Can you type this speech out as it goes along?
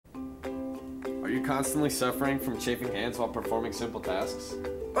you constantly suffering from chafing hands while performing simple tasks?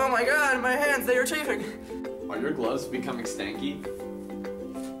 Oh my god, my hands, they are chafing. Are your gloves becoming stanky?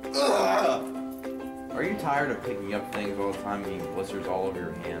 Ugh! Are you tired of picking up things all the time and getting blisters all over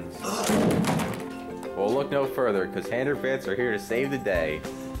your hands? Well, look no further, because Handerpants are here to save the day.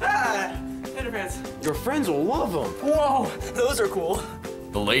 Ah! Handerpants. Your friends will love them! Whoa, those are cool.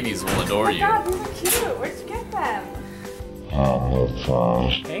 The ladies will adore you. Oh my god, these are cute. Where'd you get them?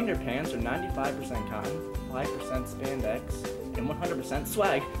 Handerpants are 95% cotton, 5% spandex, and 100%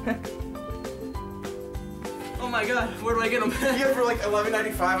 swag. Oh my god, where do I get them? You get it for like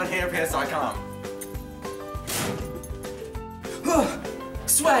 $11.95 on Handerpants.com.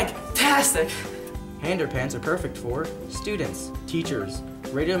 Swag-tastic! Handerpants are perfect for students, teachers,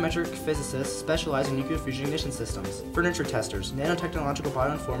 radiometric physicists specializing in nuclear fusion ignition systems, furniture testers, nanotechnological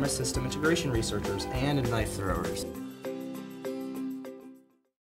bioinformatics system integration researchers, and knife throwers.